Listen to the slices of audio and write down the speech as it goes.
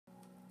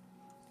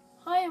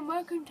and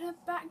welcome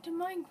back to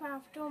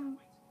Minecraft on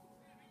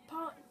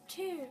part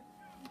 2.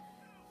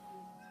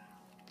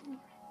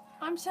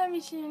 I'm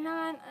Sammy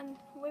and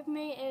with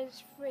me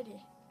is Freddy.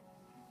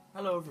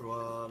 Hello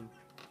everyone.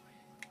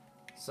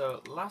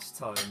 So last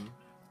time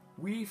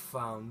we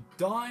found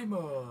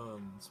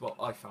diamonds. Well,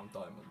 I found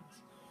diamonds.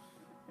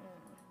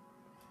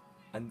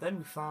 And then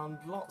we found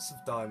lots of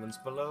diamonds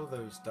below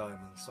those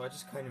diamonds. So I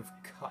just kind of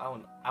cut out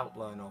an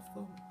outline of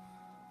them.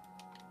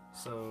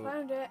 So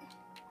Found it.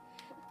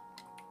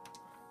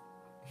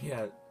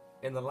 yeah,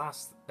 in the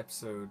last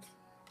episode,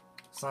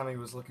 Sammy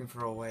was looking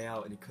for a way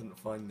out and he couldn't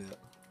find it.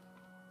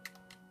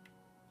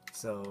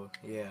 So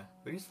yeah,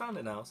 but he's found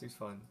it now, so he's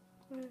fine.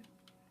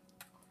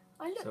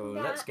 I looked So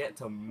at let's get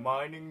to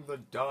mining the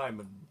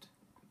diamond.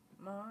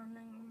 Morning.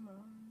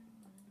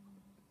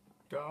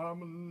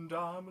 Diamond,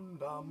 diamond,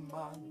 diamond,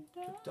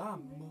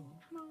 diamond.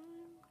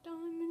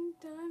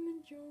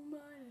 Diamond, you're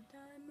mine,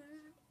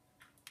 diamond.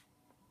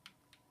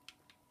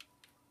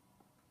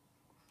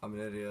 I'm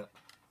an idiot.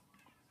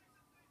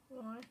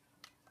 Why?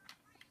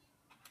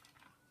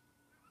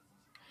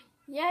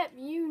 Yep,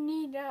 you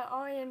need an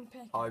iron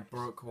pickaxe. I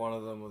broke one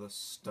of them with a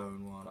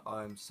stone one.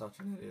 I'm such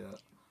an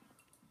idiot.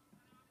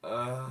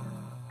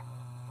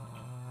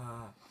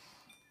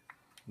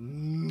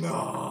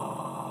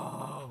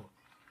 No!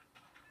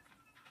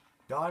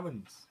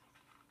 Diamonds!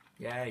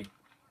 Yay!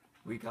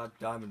 We got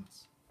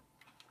diamonds.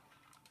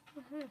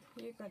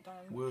 You got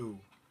diamonds. Woo!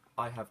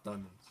 I have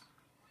diamonds.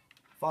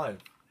 5,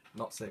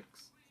 not 6.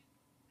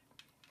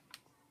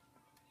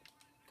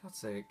 God's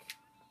sake.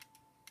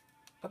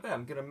 I bet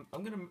I'm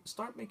gonna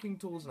start making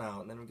tools now,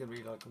 and then we're gonna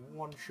be like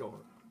one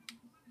short.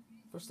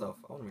 First off,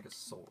 I want to make a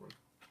sword.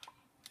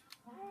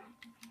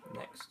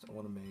 Next, I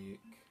want to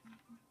make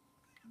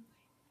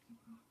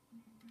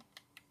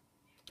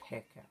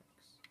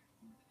pickaxe.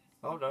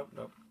 Oh no!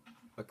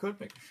 I could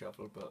make a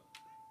shovel, but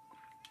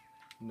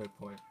no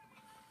point.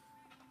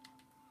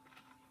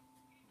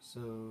 So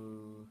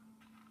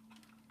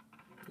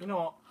you know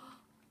what?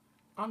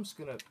 I'm just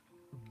gonna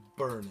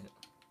burn it.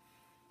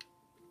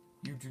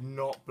 You do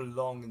not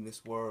belong in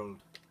this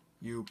world.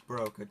 You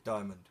broke a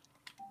diamond.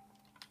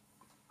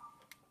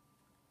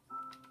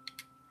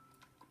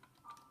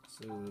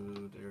 So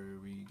there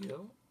we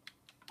go.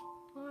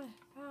 I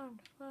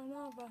found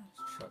another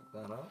Let's chuck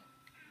that up.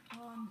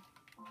 one.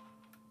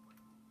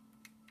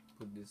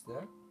 Put this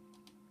there.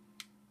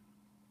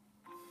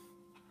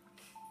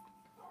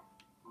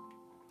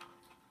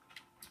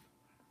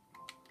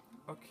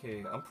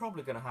 Okay, I'm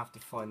probably gonna have to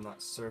find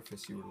that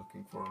surface you were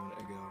looking for a minute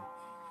ago.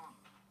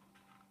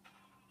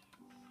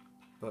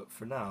 But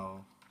for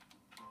now,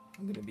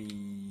 I'm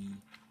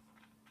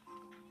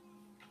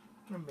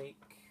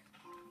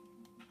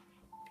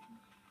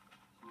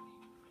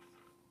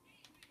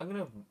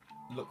gonna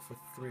look for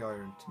 3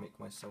 iron to make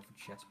myself a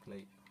chest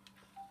plate.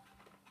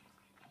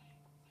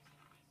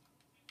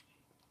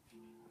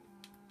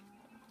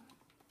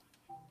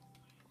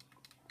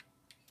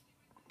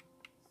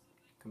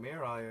 Come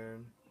here,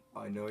 iron.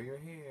 I know you're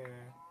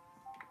here.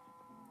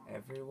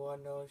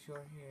 Everyone knows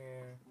you're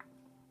here.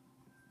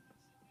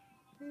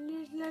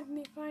 Please let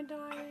me find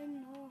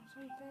iron or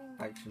something.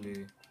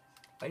 Actually,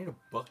 I need a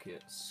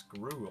bucket.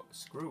 Screw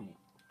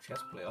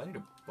chest plate. I need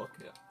a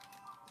bucket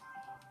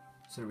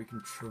so that we can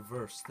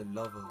traverse the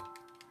lava.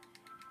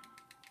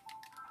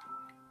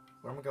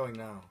 Where am I going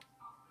now?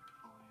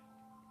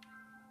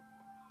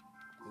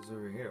 It was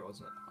over here,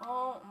 wasn't it?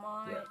 Oh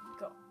my Yeah.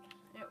 god.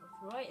 It was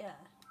right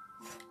there.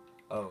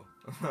 Oh.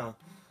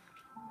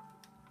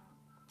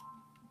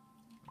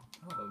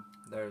 Oh,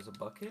 there's a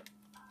bucket.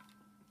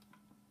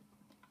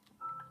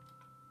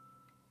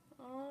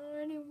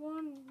 Only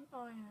one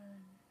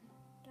iron.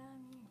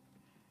 Damn you.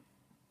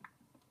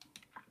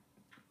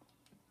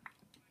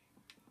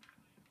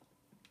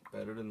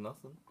 Better than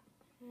nothing.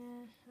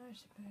 Yeah, I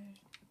suppose.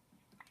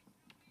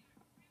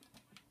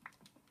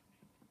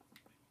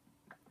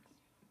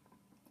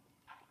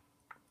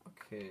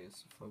 Okay,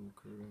 so if I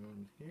walk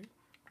around here,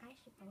 I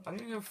suppose. I'm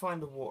gonna go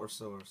find a water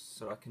source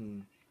so I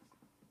can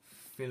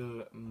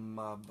fill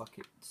my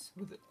bucket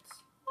with it.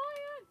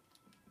 Iron!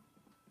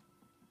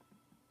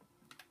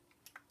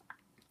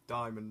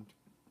 Diamond.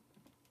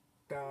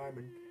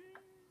 Diamond.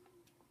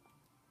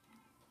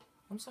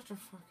 I'm such a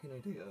fucking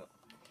idiot.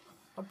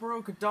 I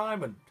broke a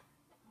diamond.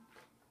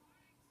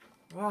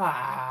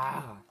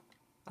 Ah!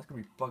 That's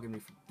gonna be bugging me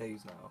for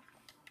days now.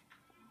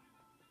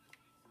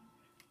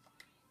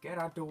 Get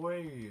out the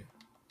way.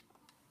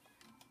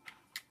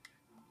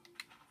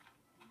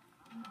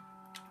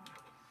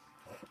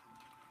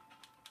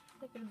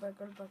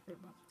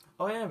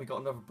 Oh yeah, we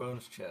got another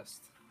bonus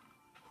chest.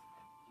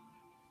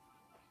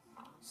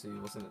 See,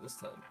 what's in it this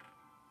time?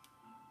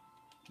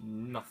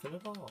 Nothing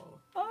at all.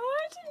 Oh,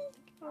 I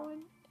didn't go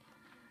in.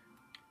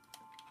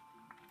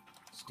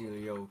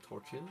 Steelio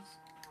torches.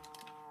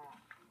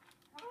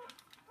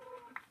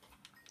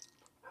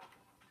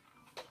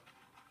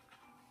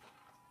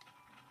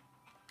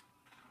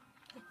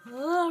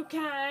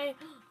 Okay.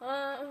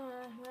 I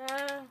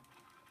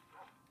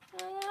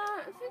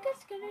think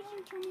it's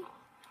skeleton to me.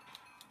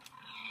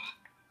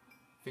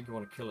 think you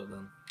want to kill it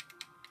then.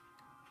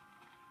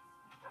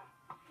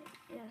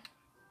 Yeah.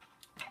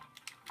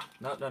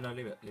 No,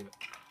 leave it.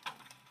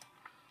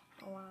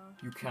 Oh wow.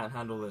 You can't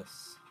handle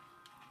this.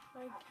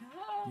 I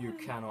can't. You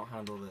cannot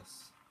handle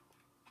this.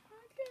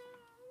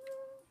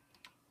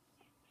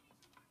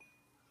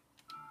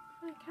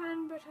 I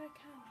can, but I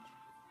can't.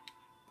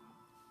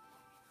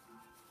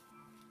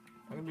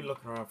 I'm gonna be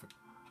looking around for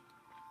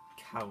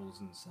cows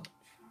and such.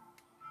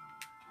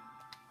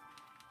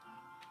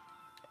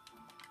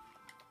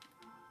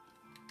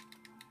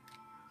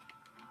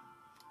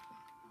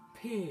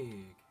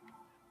 Pig.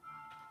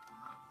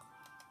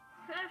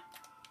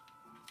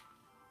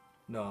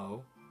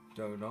 No,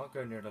 do not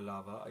go near the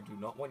lava. I do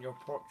not want your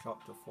pork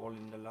chop to fall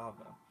in the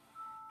lava.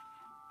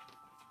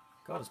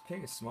 God, this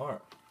pig is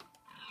smart.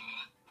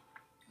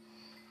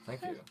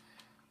 Thank you.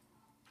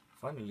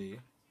 Finally.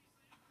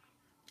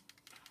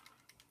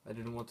 I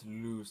didn't want to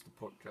lose the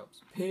pork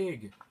chops.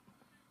 Pig!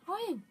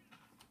 Iron!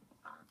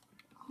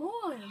 More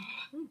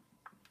iron!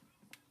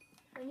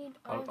 I need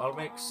iron. I'll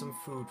make some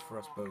food for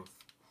us both.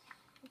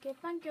 Okay,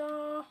 thank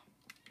you.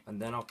 And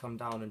then I'll come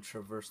down and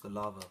traverse the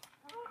lava.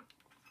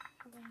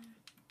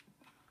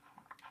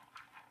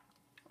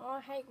 Oh, I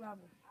hate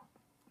gravel.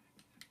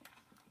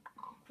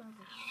 Gravel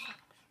sucks.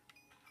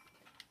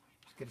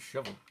 Just get a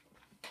shovel.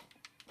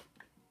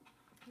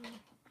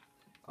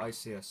 I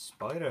see a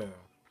spider.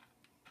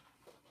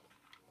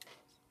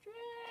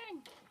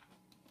 String!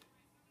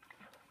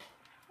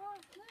 Oh,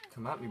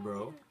 Come at me,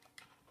 bro.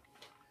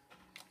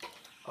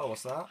 Oh,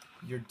 what's that?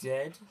 You're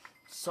dead?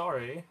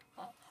 Sorry.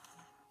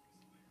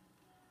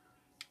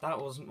 That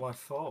wasn't my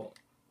fault.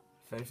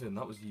 If anything,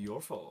 that was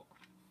your fault.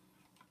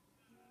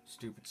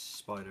 Stupid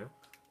spider.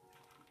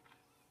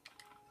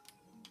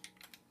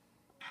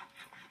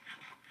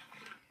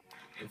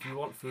 If you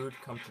want food,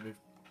 come to the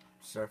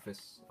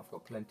surface. I've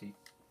got plenty.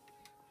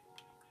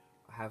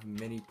 I have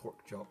many pork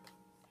chop.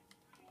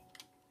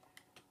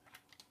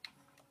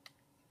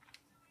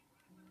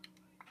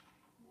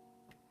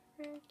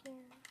 thank you.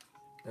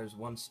 There's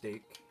one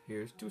steak.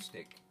 Here's two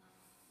steak.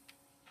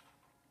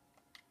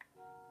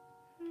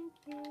 Thank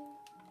you.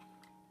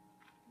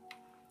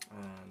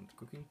 And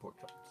cooking pork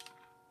chops.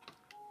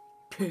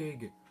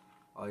 Pig!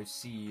 I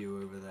see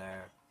you over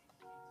there.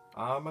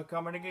 I'm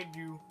coming to get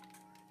you.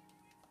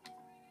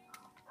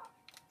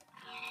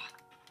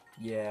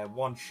 Yeah,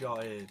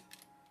 one-shotted.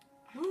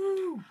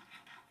 Woo!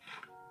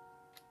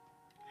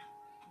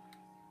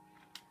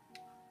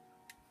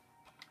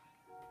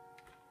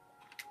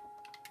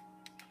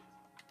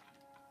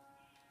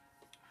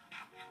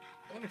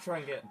 I'm gonna try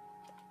and get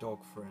dog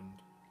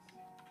friend.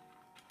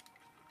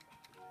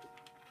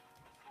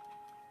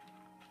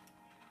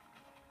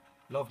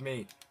 Love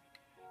me.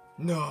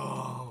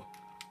 No!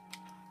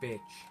 Bitch.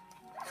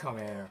 Come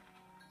here.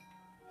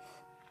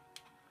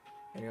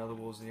 Any other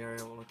wolves in the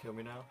area want to kill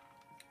me now?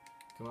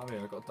 Come at me,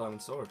 I got a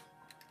diamond sword.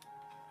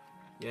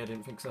 Yeah, I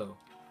didn't think so.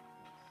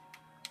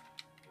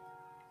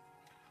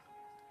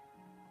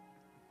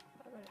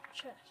 I got a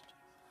chest.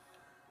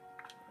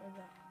 Over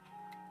there.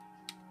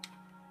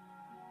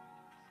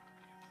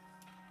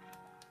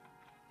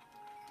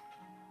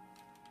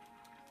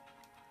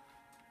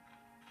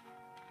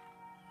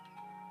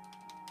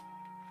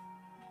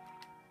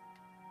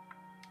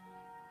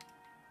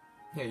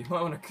 Yeah, you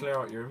might want to clear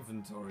out your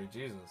inventory,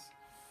 Jesus.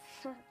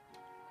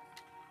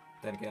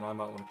 Then again, I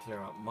might want to clear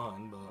out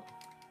mine, but...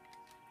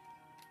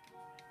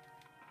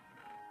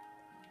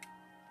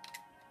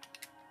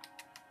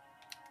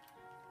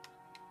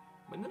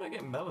 When did I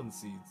get melon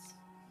seeds?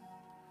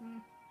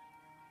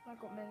 I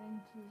got melon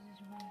seeds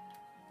as well.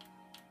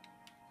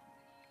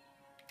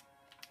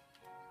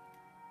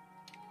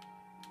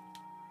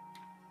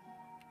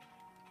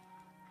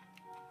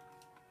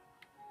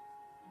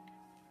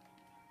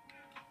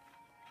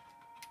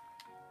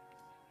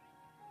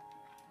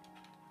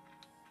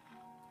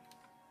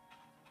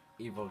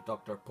 Evil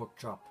Dr.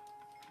 Porkchop.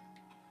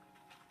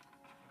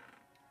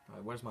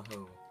 Alright, where's my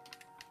hoe?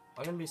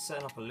 I'm gonna be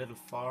setting up a little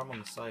farm on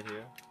the side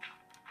here.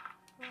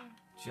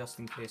 Just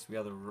in case we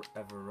ever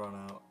run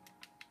out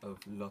of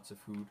lots of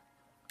food.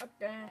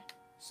 Okay.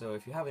 So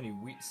if you have any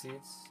wheat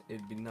seeds,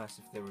 it'd be nice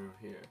if they were over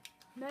here.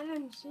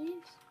 Melon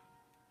seeds?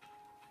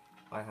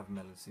 I have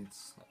melon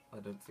seeds. I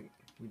don't think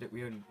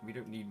we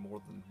don't need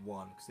more than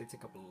one because they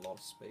take up a lot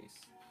of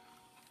space.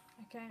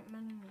 Okay,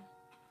 melon.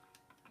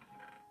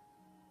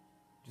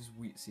 Just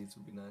wheat seeds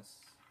would be nice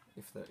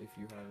if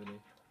you have any.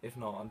 If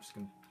not, I'm just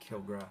gonna kill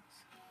grass.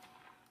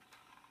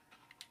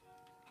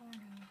 Okay.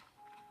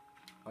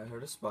 I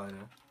heard a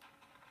spider.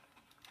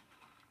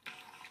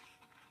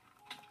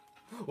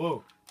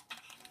 Whoa!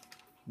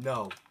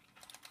 No.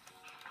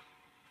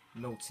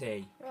 No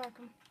tea. You're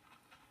welcome.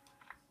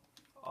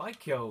 I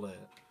killed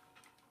it.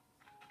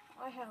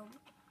 I helped.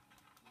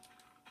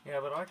 Yeah,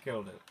 but I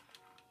killed it.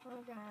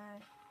 Okay.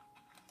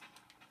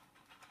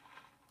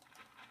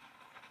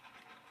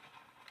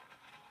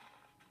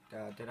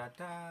 Da da da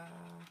da.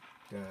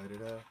 Da da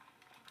da.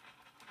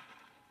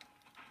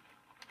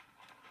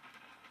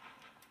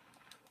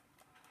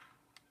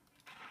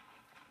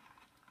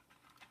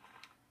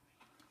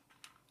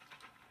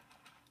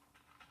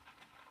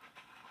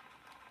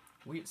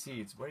 Wheat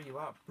seeds, where are you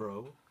at,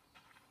 bro?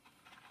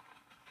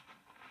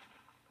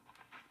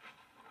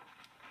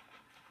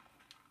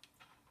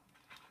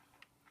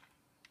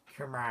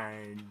 Come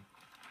on.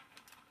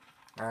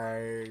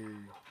 Hey.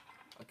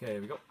 Okay,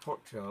 we got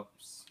pork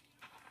chops.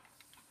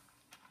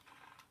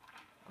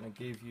 And I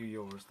gave you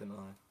yours, didn't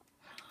I?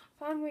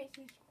 Found wheat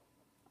seeds.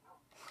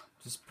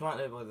 Just plant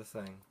it by the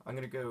thing. I'm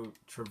gonna go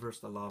traverse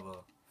the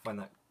lava, find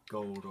that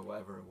gold or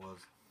whatever it was.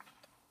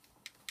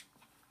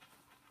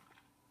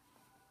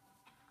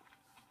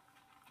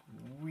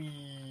 Whee!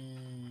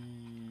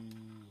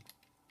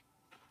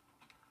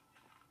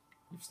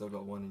 You've still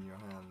got one in your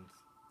hand.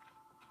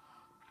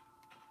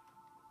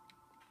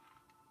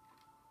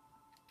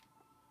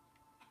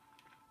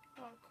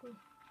 Oh, cool.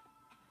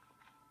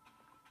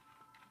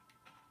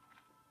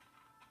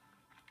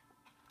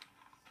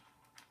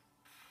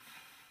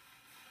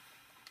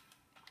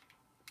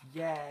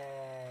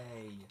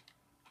 Yay!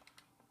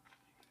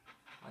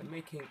 I'm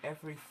making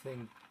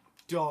everything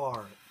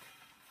dark.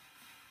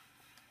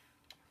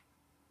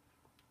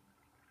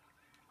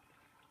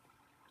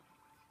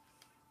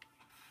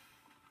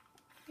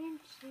 Wheat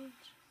seeds.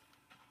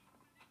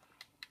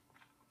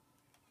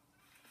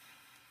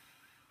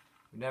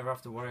 We never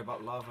have to worry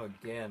about lava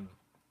again.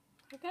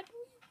 I got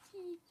wheat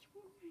seeds.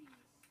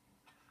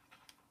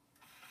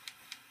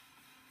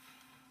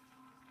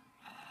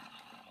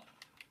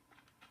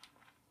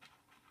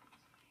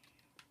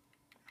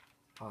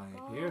 I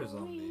hear a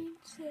zombie, Wheat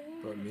seeds.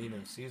 but me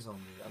no see a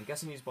zombie. I'm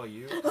guessing he's by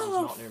you, 'cause he's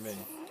not near me.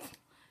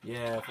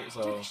 Yeah, I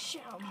thought so.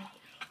 Show me.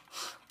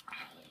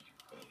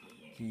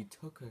 He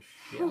took a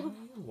shit.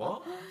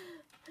 What?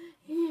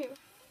 He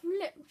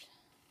flipped.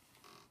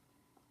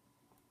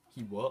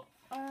 He what?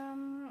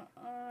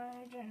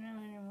 I don't know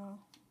anymore.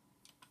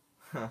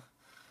 Huh.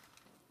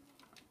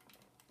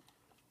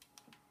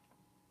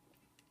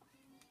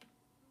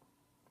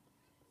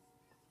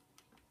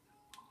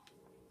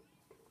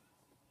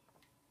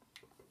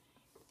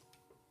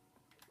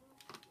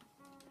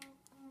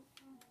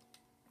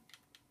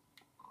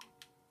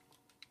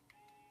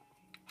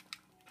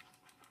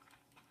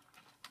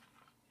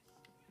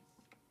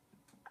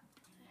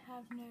 I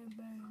have no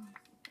bone.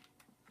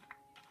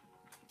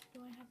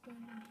 Do I have bone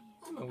in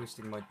here? I'm not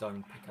wasting my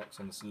diamond pickaxe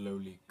on this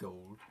lowly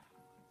gold.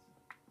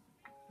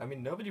 I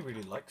mean, nobody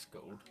really likes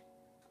gold.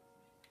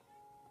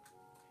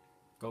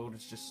 Gold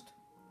is just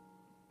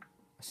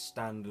a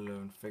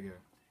standalone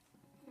figure.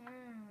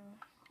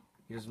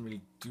 He doesn't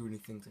really do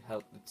anything to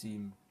help the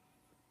team.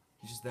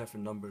 He's just there for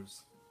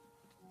numbers.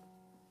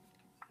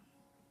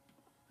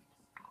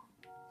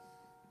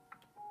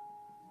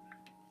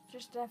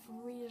 Just there for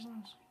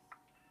reasons.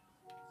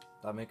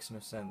 That makes no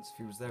sense. If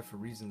he was there for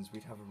reasons,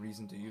 we'd have a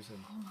reason to use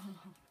him.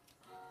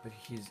 But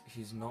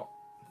he's not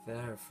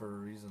there for a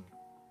reason.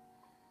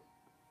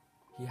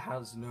 He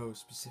has no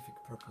specific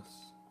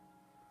purpose.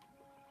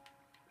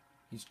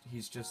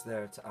 He's just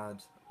there to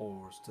add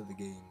ores to the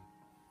game.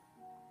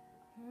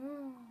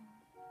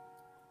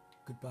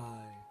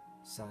 Goodbye,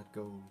 sad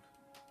gold.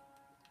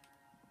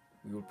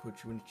 We will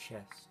put you in a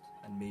chest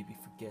and maybe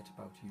forget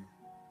about you.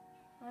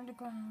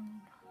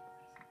 Underground.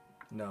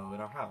 No,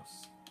 in our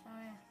house. Oh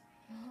yeah.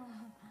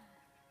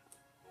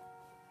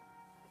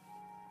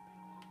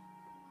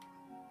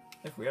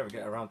 If we ever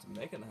get around to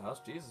making the house,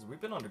 Jesus,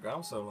 we've been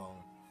underground so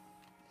long.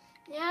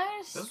 Yeah,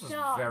 This was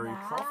stop very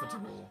that.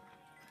 profitable.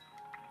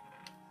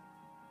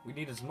 We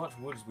need as much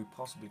wood as we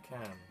possibly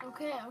can.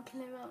 Okay, I'll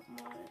clear up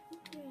my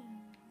thing.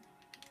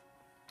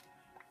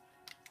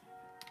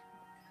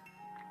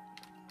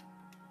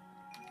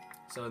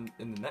 So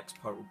in the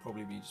next part, we'll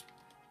probably be just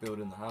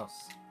building the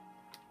house.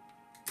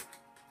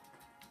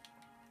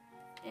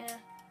 Yeah.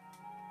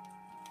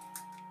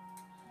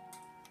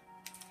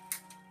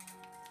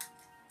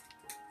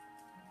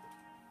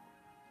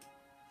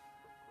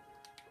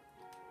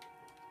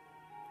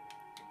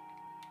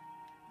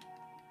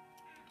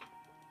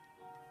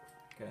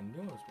 Okay, I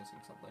knew I was missing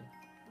something.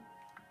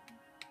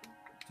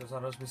 Turns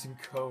out I was missing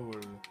coal.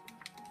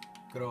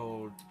 Good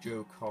old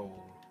Joe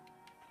Cole.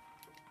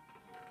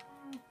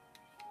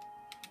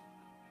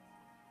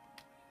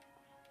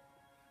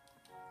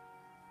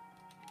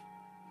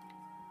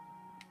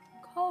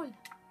 Coal.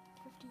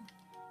 50.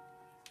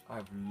 I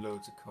have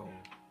loads of coal.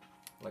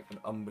 Like an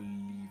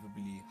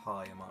unbelievably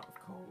high amount of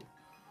coal.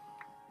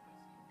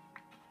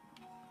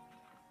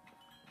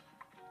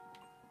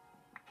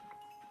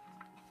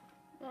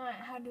 Alright,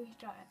 how do we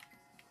start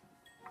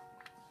it?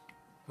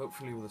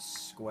 Hopefully with a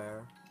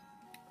square.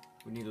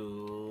 We need a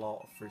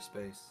lot of free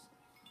space.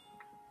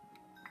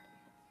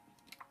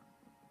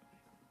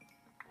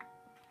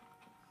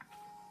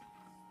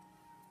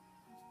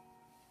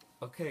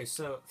 Okay,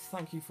 so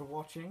thank you for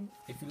watching.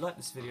 If you like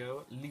this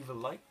video, leave a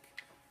like.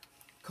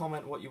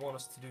 Comment what you want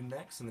us to do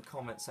next in the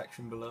comment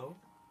section below.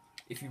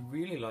 If you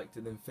really liked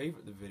it, then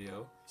favourite the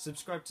video.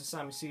 Subscribe to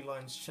Sammy Sea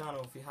Lion's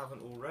channel if you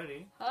haven't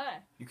already. Hi.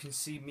 You can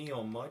see me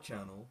on my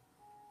channel.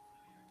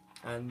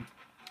 And,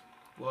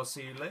 well, I'll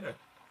see you later.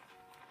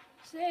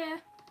 See ya.